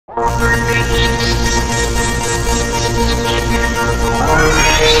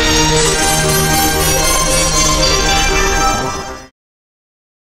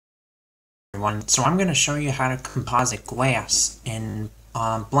Everyone, so I'm going to show you how to composite glass in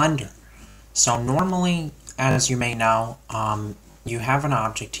Blender. So normally, as you may know, you have an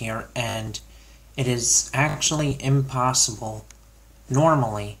object here, and it is actually impossible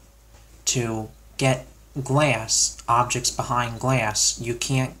normally to get glass, objects behind glass. You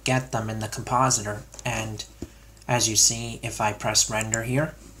can't get them in the compositor, and as you see, if I press render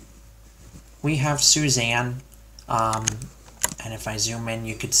here, we have Suzanne, and if I zoom in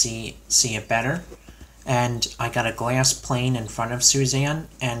you could see it better. And I got a glass plane in front of Suzanne,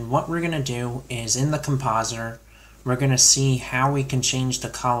 and what we're going to do is in the compositor we're going to see how we can change the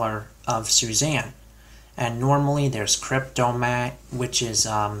color of Suzanne. And normally there's crypto matte, which is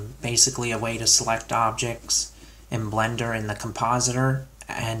basically a way to select objects in Blender in the compositor,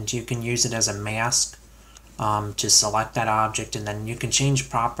 and you can use it as a mask to select that object, and then you can change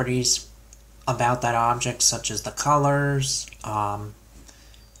properties about that object such as the colors.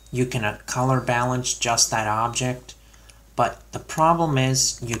 You can color balance just that object, but the problem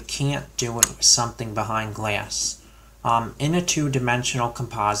is you can't do it with something behind glass. In a two-dimensional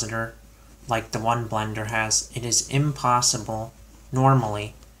compositor like the one Blender has, it is impossible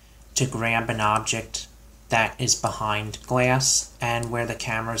normally to grab an object that is behind glass and where the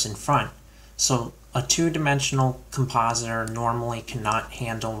camera's in front. So a two-dimensional compositor normally cannot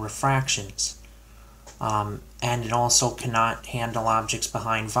handle refractions. And it also cannot handle objects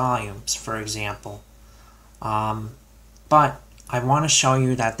behind volumes, for example. But I want to show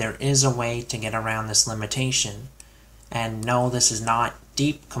you that there is a way to get around this limitation. And no, this is not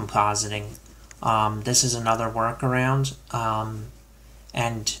deep compositing. This is another workaround.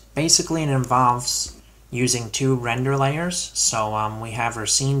 And basically it involves using two render layers. So we have our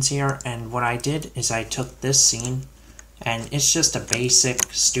scenes here, and what I did is I took this scene, and it's just a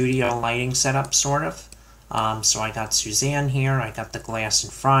basic studio lighting setup, sort of. So I got Suzanne here, I got the glass in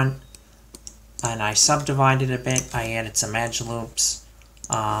front, and I subdivided a bit. I added some edge loops,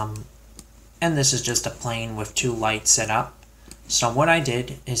 and this is just a plane with two lights set up. So what I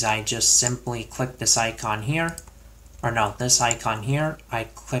did is I just simply clicked this icon here, or no, this icon here. I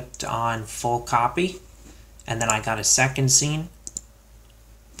clicked on full copy, and then I got a second scene,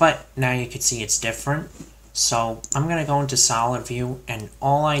 but now you can see it's different. So I'm going to go into solid view, and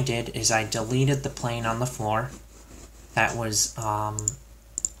all I did is I deleted the plane on the floor. That was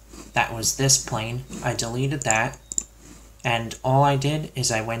this plane. I deleted that, and all I did is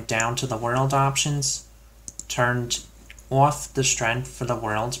I went down to the world options, turned off the strength for the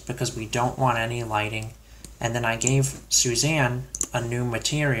worlds because we don't want any lighting, and then I gave Suzanne a new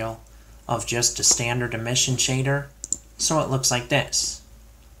material of just a standard emission shader, so it looks like this.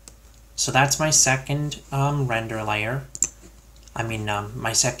 So that's my second render layer,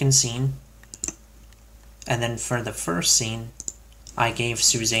 my second scene. And then for the first scene, I gave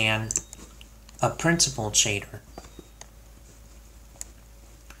Suzanne a principled shader.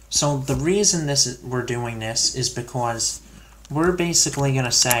 So the reason we're doing this is because we're basically going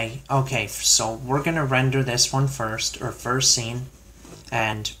to say, okay, so we're going to render this one first, or first scene.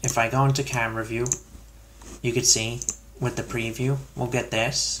 And if I go into camera view, you can see with the preview, we'll get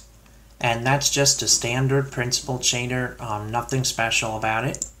this. And that's just a standard principled shader, nothing special about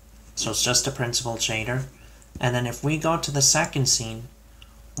it. So it's just a principled shader. And then if we go to the second scene,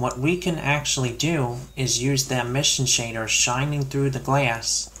 what we can actually do is use the emission shader shining through the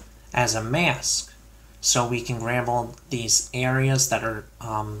glass as a mask. So we can grab all these areas that are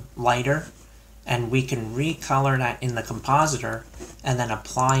lighter, and we can recolor that in the compositor and then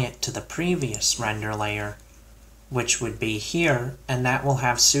apply it to the previous render layer, which would be here, and that will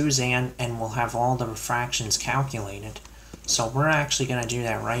have Suzanne and we'll have all the refractions calculated. So we're actually going to do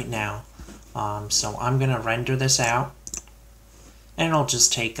that right now. So I'm going to render this out, and it'll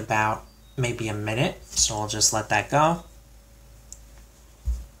just take about maybe a minute, so I'll just let that go.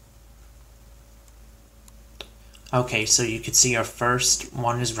 Okay, so you can see our first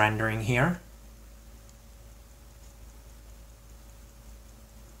one is rendering here.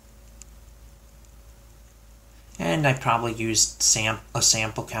 And I probably used a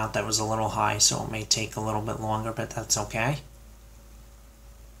sample count that was a little high, so it may take a little bit longer, but that's okay.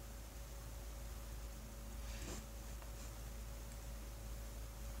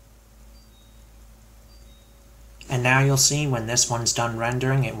 And now you'll see when this one's done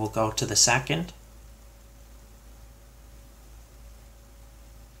rendering, it will go to the second.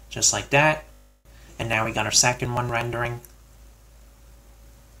 Just like that. And now we got our second one rendering.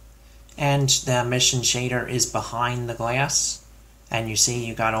 And the emission shader is behind the glass, and you see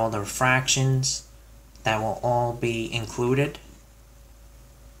you got all the refractions that will all be included.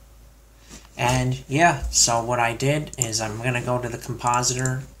 And yeah, so what I did is I'm going to go to the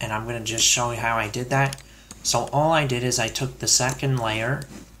compositor and I'm going to just show you how I did that. So all I did is I took the second layer,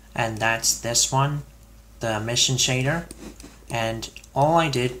 and that's this one, the emission shader, and all I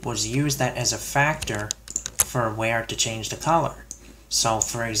did was use that as a factor for where to change the color. So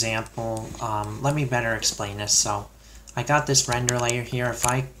for example, let me better explain this. So I got this render layer here. If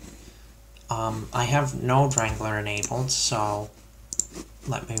I have node wrangler enabled, so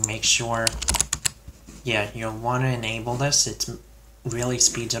let me make sure. Yeah, you'll want to enable this. It really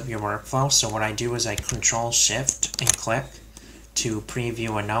speeds up your workflow. So what I do is I Control Shift and click to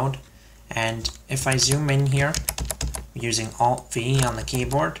preview a node. And if I zoom in here using Alt V on the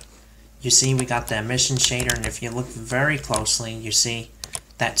keyboard, you see we got the emission shader, and if you look very closely, you see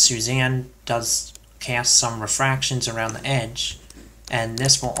that Suzanne does cast some refractions around the edge, and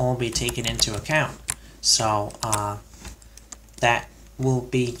this will all be taken into account. So that will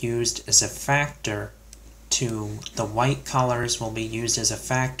be used as a factor to the white colors will be used as a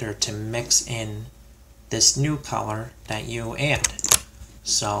factor to mix in this new color that you add.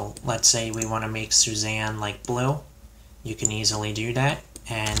 So let's say we want to make Suzanne like blue. You can easily do that,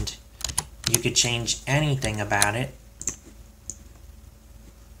 and you could change anything about it.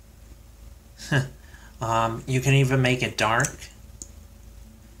 You can even make it dark,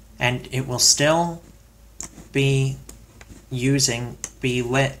 and it will still be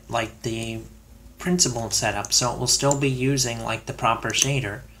lit like the principal setup, so it will still be using like the proper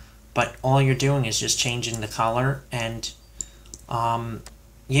shader, but all you're doing is just changing the color. And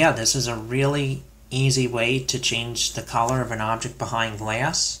yeah, this is a really easy way to change the color of an object behind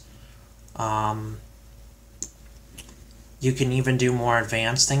glass. You can even do more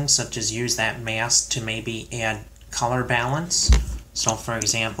advanced things, such as use that mask to maybe add color balance. So for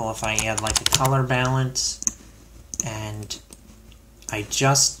example, if I add like a color balance and I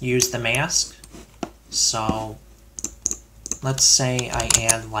just use the mask, so let's say I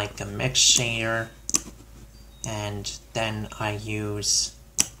add like a mix shader, and then I use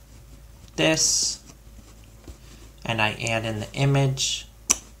this, and I add in the image,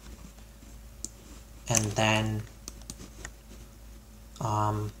 and then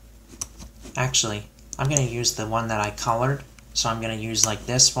actually I'm going to use the one that I colored, so I'm going to use like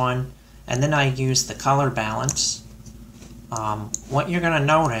this one, and then I use the color balance. What you're going to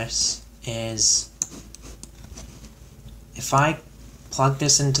notice is if I plug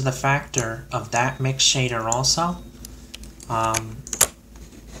this into the factor of that mix shader also,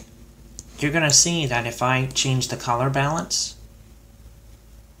 you're going to see that if I change the color balance,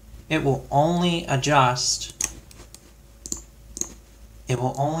 it will only adjust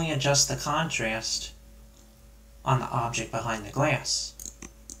the contrast on the object behind the glass.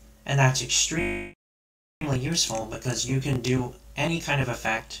 And that's extremely useful because you can do any kind of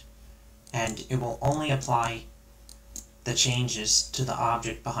effect and it will only apply the changes to the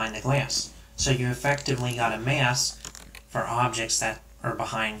object behind the glass. So you effectively got a mask for objects that are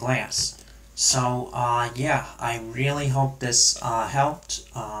behind glass. So yeah, I really hope this helped.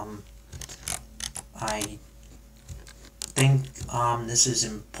 I think this is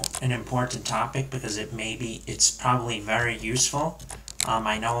an important topic because it's probably very useful.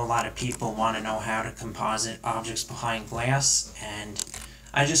 I know a lot of people want to know how to composite objects behind glass, and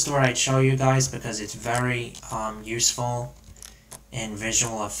I just thought I'd show you guys because it's very useful in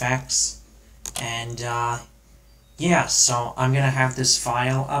visual effects. And yeah, so I'm going to have this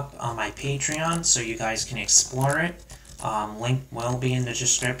file up on my Patreon so you guys can explore it. Link will be in the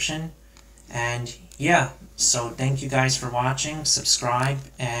description. And yeah, so thank you guys for watching, subscribe,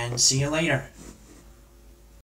 and see you later.